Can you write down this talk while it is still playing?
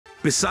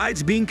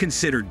Besides being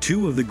considered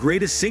two of the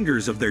greatest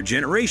singers of their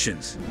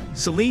generations,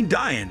 Celine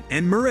Dion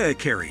and Mariah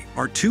Carey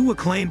are two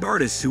acclaimed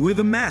artists who have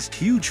amassed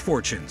huge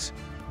fortunes.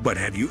 But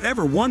have you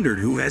ever wondered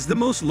who has the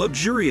most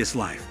luxurious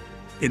life?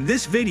 In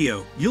this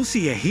video, you'll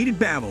see a heated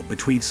battle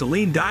between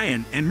Celine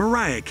Dion and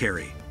Mariah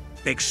Carey.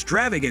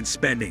 Extravagant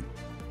spending.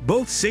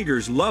 Both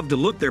singers love to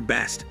look their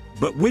best,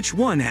 but which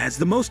one has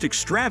the most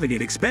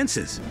extravagant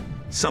expenses?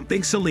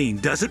 Something Celine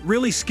doesn't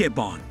really skip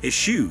on is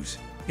shoes.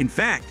 In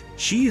fact,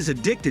 she is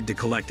addicted to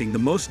collecting the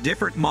most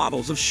different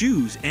models of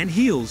shoes and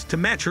heels to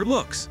match her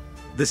looks.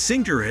 The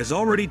singer has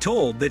already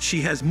told that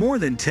she has more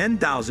than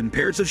 10,000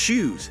 pairs of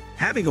shoes,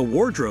 having a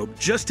wardrobe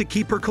just to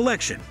keep her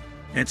collection.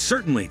 And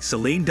certainly,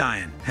 Celine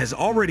Dion has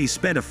already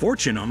spent a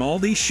fortune on all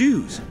these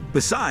shoes.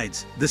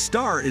 Besides, the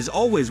star is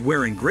always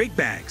wearing great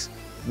bags.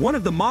 One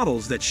of the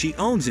models that she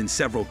owns in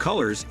several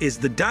colors is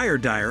the Dior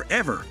Dior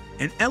Ever,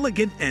 an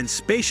elegant and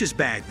spacious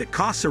bag that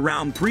costs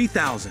around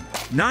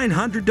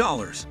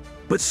 $3,900.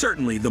 But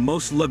certainly the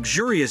most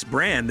luxurious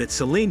brand that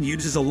Celine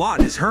uses a lot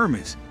is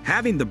Hermes,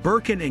 having the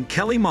Birkin and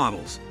Kelly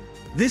models.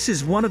 This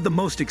is one of the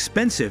most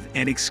expensive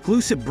and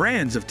exclusive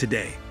brands of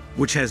today,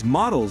 which has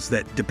models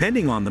that,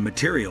 depending on the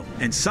material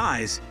and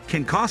size,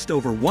 can cost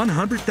over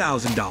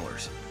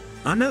 $100,000.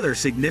 Another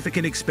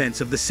significant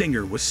expense of the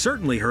singer was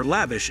certainly her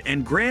lavish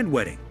and grand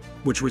wedding,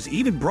 which was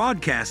even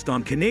broadcast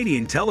on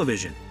Canadian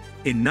television.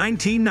 In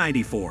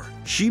 1994,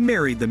 she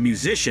married the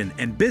musician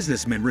and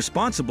businessman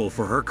responsible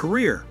for her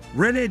career,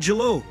 René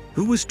Gillot,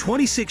 who was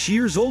 26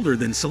 years older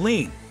than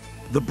Celine.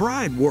 The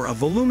bride wore a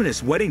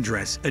voluminous wedding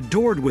dress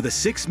adored with a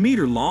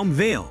 6-meter-long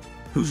veil,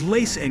 whose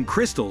lace and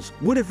crystals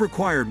would have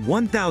required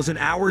 1,000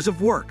 hours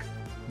of work.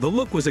 The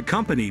look was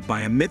accompanied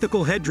by a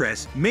mythical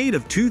headdress made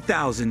of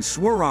 2,000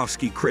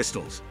 Swarovski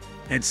crystals,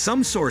 and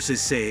some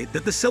sources say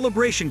that the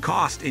celebration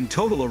cost in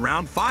total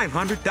around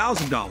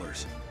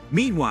 $500,000.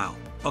 Meanwhile,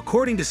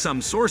 according to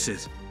some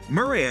sources,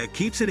 Mariah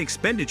keeps an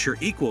expenditure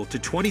equal to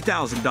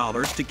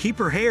 $20,000 to keep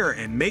her hair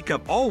and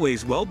makeup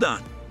always well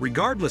done,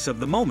 regardless of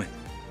the moment.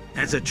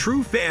 As a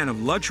true fan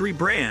of luxury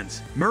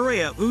brands,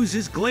 Mariah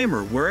oozes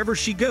glamour wherever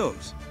she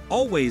goes,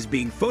 always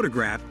being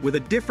photographed with a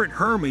different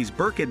Hermes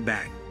Birkin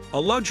bag, a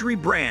luxury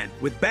brand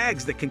with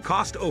bags that can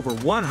cost over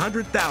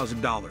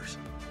 $100,000.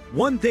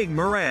 One thing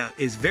Mariah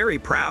is very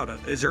proud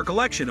of is her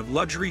collection of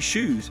luxury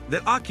shoes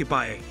that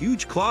occupy a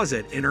huge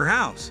closet in her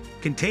house,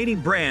 containing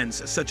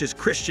brands such as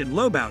Christian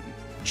Louboutin,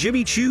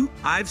 Jimmy Choo,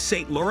 Yves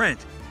Saint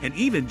Laurent, and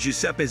even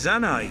Giuseppe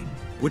Zanotti,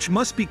 which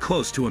must be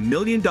close to $1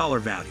 million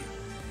value.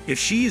 If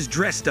she is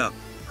dressed up,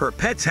 her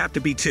pets have to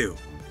be too.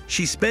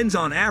 She spends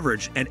on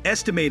average an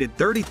estimated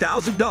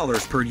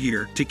 $30,000 per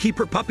year to keep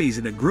her puppies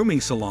in a grooming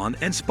salon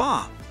and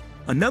spa.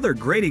 Another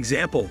great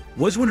example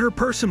was when her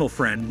personal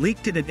friend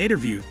leaked in an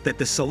interview that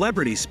the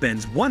celebrity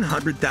spends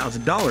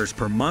 $100,000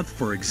 per month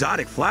for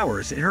exotic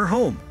flowers in her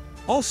home.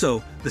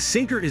 Also, the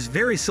singer is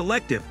very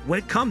selective when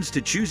it comes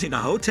to choosing a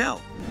hotel.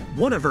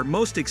 One of her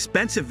most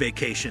expensive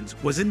vacations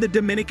was in the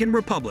Dominican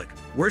Republic,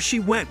 where she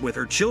went with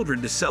her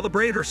children to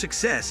celebrate her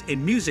success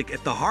in music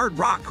at the Hard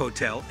Rock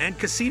Hotel and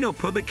Casino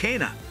Punta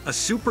Cana, a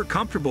super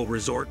comfortable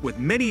resort with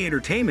many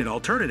entertainment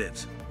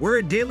alternatives, where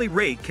a daily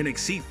rate can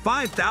exceed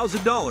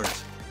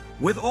 $5,000.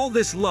 With all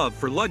this love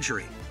for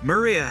luxury,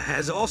 Mariah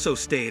has also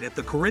stayed at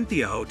the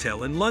Corinthia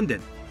Hotel in London,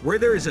 where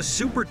there is a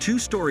super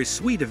 2-story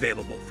suite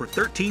available for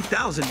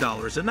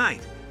 $13,000 a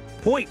night.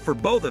 Point for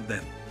both of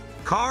them: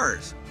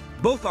 cars.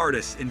 Both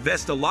artists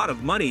invest a lot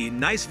of money in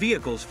nice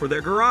vehicles for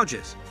their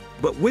garages.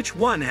 But which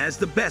one has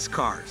the best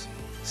cars?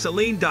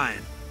 Celine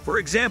Dion, for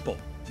example,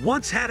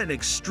 once had an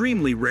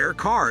extremely rare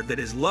car that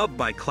is loved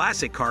by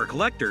classic car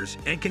collectors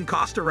and can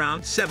cost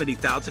around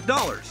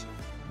 $70,000.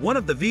 One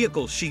of the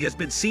vehicles she has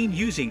been seen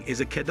using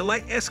is a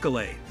Cadillac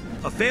Escalade,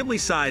 a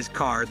family-sized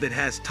car that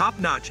has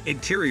top-notch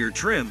interior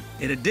trim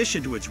in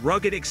addition to its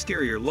rugged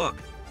exterior look.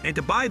 And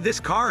to buy this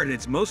car in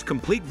its most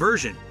complete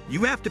version,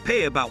 you have to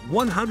pay about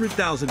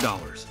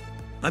 $100,000.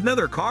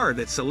 Another car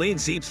that Celine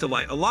seems to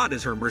like a lot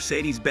is her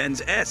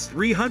Mercedes-Benz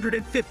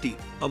S350,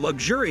 a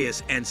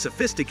luxurious and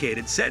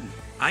sophisticated sedan,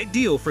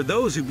 ideal for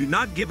those who do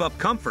not give up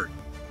comfort.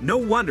 No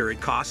wonder it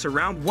costs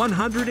around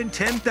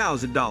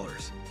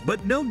 $110,000.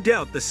 But no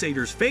doubt the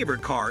singer's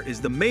favorite car is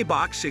the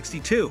Maybach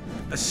 62,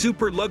 a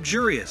super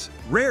luxurious,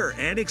 rare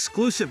and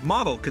exclusive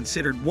model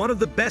considered one of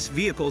the best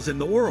vehicles in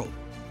the world.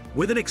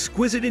 With an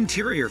exquisite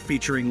interior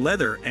featuring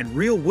leather and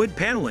real wood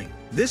paneling,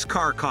 this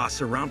car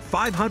costs around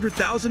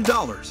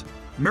 $500,000.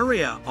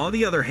 Mariah, on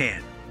the other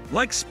hand,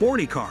 likes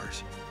sporty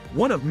cars.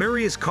 One of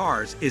Mariah's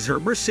cars is her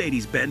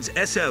Mercedes-Benz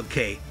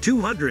SLK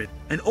 200,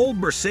 an old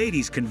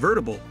Mercedes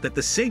convertible that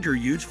the singer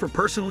used for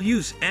personal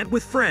use and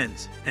with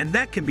friends, and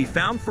that can be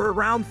found for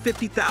around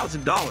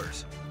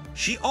 $50,000.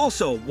 She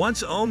also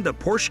once owned a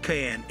Porsche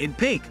Cayenne in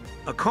pink,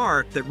 a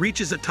car that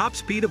reaches a top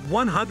speed of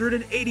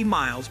 180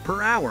 miles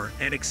per hour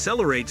and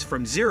accelerates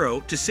from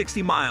 0 to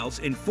 60 miles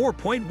in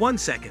 4.1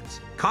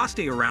 seconds,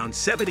 costing around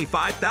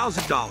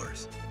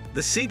 $75,000.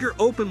 The singer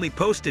openly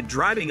posted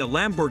driving a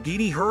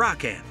Lamborghini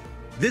Huracan.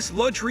 This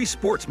luxury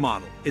sports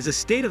model is a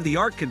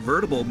state-of-the-art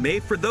convertible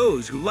made for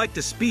those who like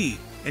to speed,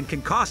 and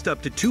can cost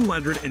up to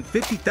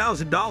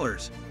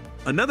 $250,000.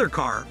 Another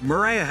car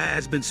Mariah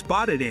has been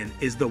spotted in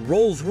is the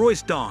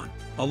Rolls-Royce Dawn,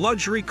 a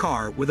luxury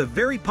car with a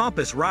very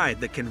pompous ride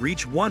that can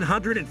reach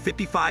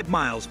 155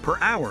 miles per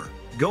hour,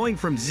 going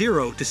from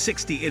 0 to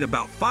 60 in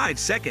about 5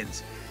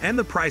 seconds, and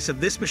the price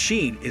of this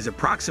machine is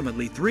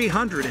approximately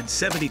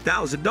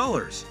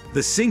 $370,000.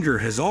 The singer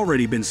has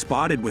already been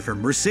spotted with her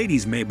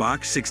Mercedes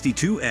Maybach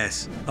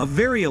 62S, a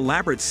very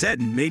elaborate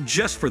sedan made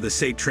just for the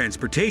safe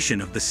transportation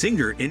of the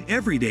singer in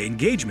everyday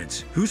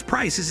engagements, whose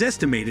price is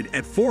estimated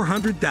at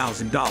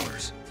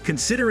 $400,000.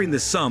 Considering the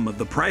sum of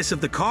the price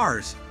of the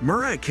cars,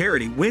 Mariah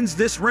Carey wins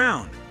this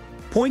round.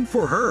 Point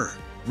for her: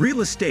 real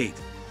estate.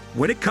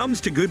 When it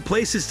comes to good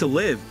places to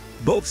live,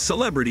 both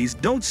celebrities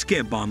don't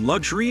skimp on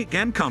luxury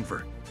and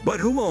comfort. But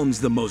who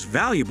owns the most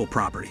valuable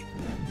property?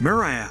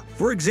 Mariah,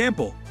 for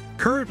example,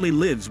 currently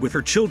lives with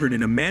her children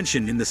in a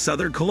mansion in the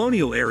southern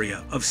colonial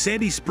area of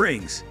Sandy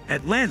Springs,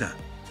 Atlanta.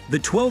 The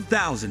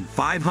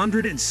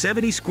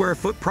 12,570 square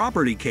foot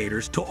property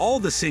caters to all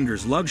the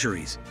singer's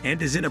luxuries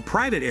and is in a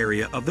private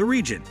area of the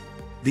region.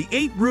 The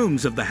 8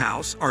 rooms of the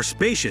house are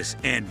spacious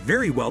and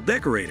very well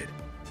decorated,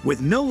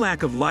 with no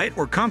lack of light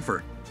or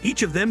comfort,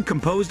 each of them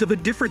composed of a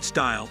different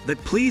style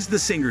that pleased the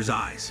singer's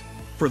eyes.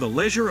 For the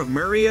leisure of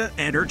Mariah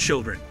and her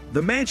children,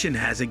 the mansion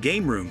has a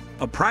game room,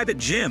 a private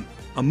gym,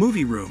 a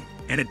movie room,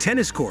 and a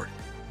tennis court.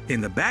 In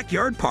the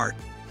backyard part,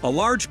 a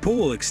large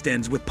pool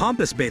extends with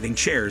pompous bathing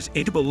chairs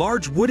into a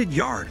large wooded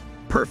yard,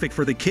 perfect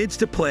for the kids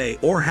to play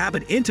or have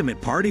an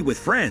intimate party with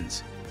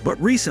friends.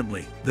 But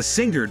recently, the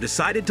singer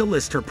decided to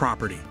list her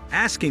property,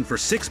 asking for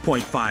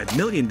 $6.5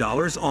 million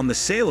on the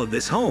sale of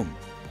this home.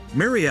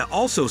 Mariah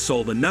also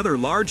sold another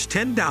large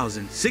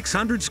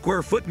 10,600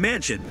 square foot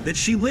mansion that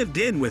she lived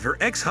in with her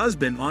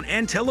ex-husband on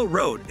Antelo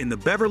Road in the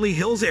Beverly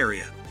Hills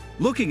area.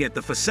 Looking at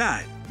the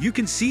facade, you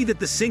can see that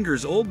the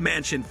singer's old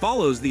mansion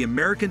follows the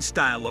American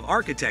style of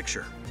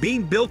architecture,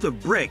 being built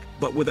of brick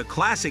but with a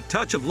classic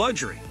touch of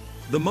luxury.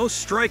 The most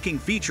striking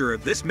feature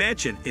of this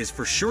mansion is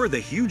for sure the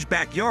huge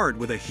backyard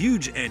with a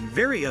huge and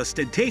very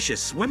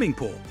ostentatious swimming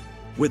pool.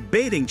 With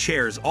bathing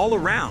chairs all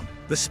around,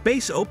 the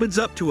space opens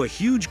up to a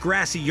huge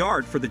grassy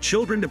yard for the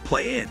children to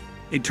play in.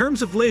 In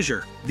terms of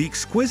leisure, the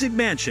exquisite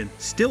mansion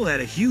still had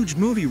a huge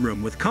movie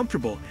room with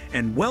comfortable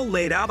and well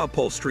laid out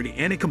upholstery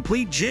and a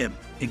complete gym,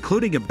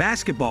 including a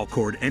basketball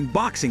court and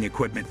boxing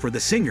equipment for the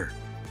singer.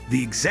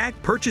 The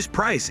exact purchase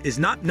price is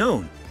not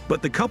known,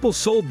 but the couple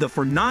sold the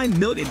for $9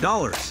 million.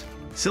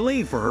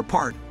 Celine, for her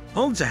part,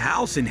 owns a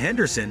house in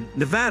Henderson,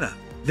 Nevada.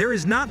 There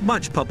is not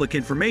much public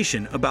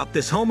information about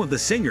this home of the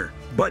singer,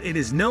 but it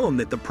is known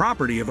that the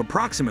property of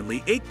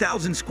approximately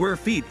 8,000 square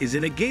feet is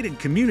in a gated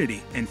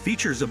community and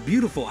features a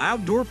beautiful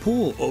outdoor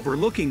pool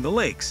overlooking the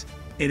lakes.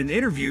 In an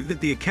interview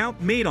that the account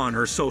made on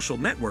her social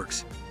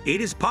networks, it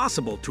is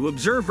possible to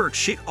observe her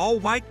chic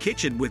all-white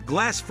kitchen with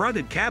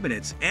glass-fronted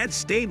cabinets and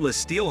stainless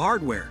steel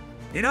hardware.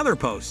 In other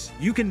posts,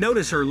 you can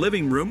notice her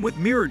living room with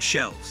mirrored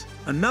shelves,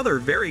 another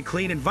very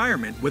clean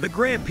environment with a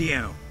grand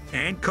piano,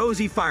 and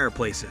cozy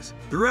fireplaces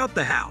throughout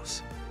the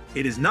house.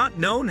 It is not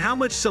known how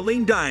much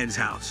Celine Dion's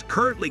house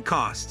currently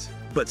costs,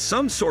 but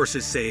some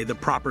sources say the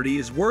property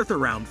is worth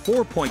around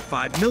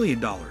 $4.5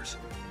 million.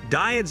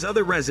 Dion's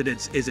other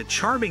residence is a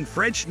charming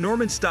French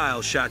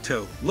Norman-style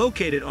chateau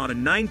located on a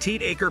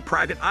 19-acre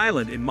private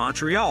island in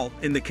Montreal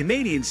in the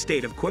Canadian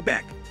state of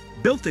Quebec.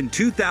 Built in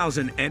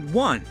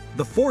 2001,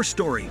 the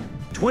 4-story,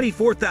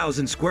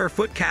 24,000 square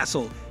foot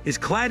castle is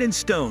clad in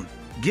stone,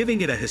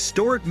 giving it a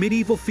historic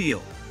medieval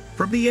feel.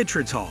 From the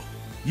entrance hall,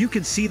 you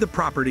can see the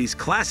property's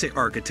classic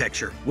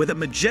architecture with a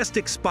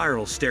majestic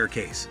spiral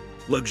staircase,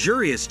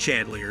 luxurious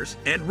chandeliers,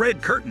 and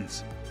red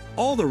curtains.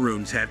 All the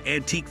rooms have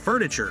antique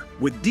furniture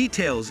with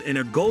details in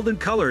a golden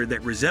color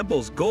that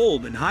resembles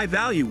gold and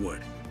high-value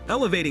wood,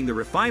 elevating the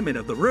refinement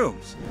of the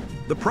rooms.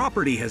 The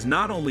property has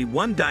not only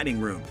one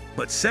dining room,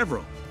 but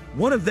several.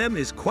 One of them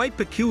is quite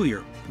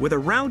peculiar, with a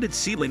rounded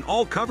ceiling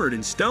all covered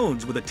in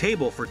stones with a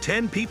table for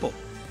 10 people.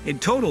 In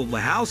total, the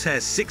house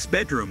has 6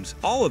 bedrooms,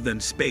 all of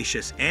them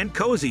spacious and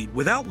cozy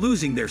without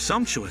losing their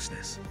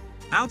sumptuousness.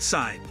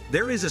 Outside,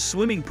 there is a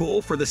swimming pool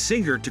for the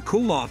singer to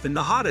cool off in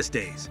the hottest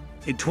days.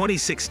 In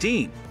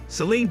 2016,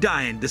 Celine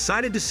Dion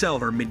decided to sell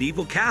her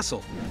medieval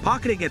castle,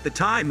 pocketing at the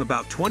time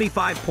about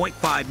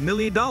 $25.5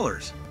 million.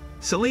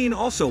 Celine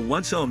also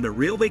once owned a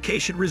real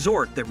vacation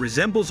resort that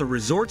resembles a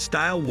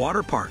resort-style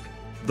water park.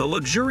 The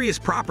luxurious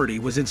property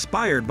was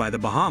inspired by the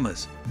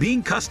Bahamas,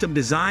 being custom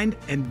designed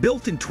and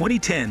built in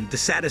 2010 to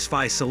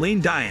satisfy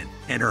Celine Dion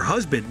and her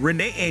husband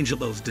Renee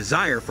Angelo's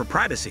desire for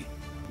privacy.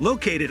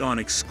 Located on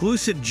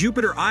exclusive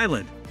Jupiter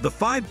Island, the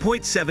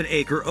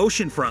 5.7-acre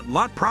oceanfront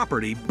lot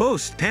property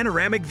boasts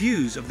panoramic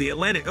views of the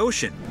Atlantic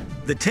Ocean.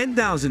 The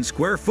 10,000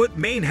 square foot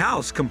main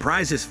house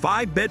comprises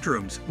 5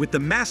 bedrooms, with the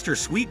master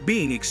suite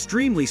being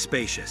extremely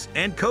spacious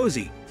and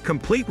cozy,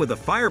 complete with a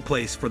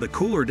fireplace for the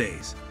cooler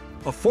days.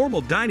 A formal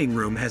dining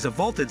room has a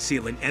vaulted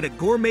ceiling and a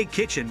gourmet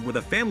kitchen with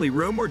a family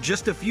room or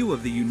just a few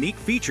of the unique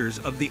features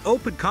of the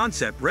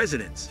open-concept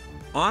residence.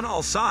 On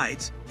all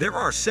sides, there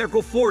are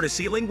several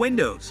floor-to-ceiling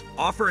windows,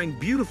 offering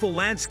beautiful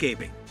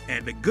landscaping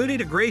and a good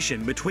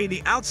integration between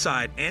the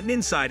outside and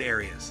inside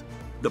areas.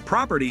 The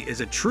property is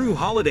a true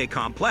holiday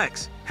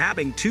complex,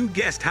 having 2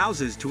 guest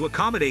houses to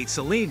accommodate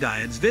Celine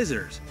Dion's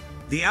visitors.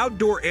 The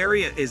outdoor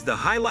area is the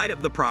highlight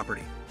of the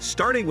property,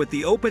 starting with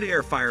the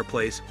open-air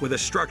fireplace with a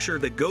structure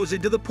that goes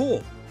into the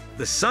pool.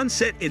 The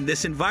sunset in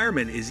this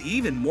environment is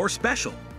even more special,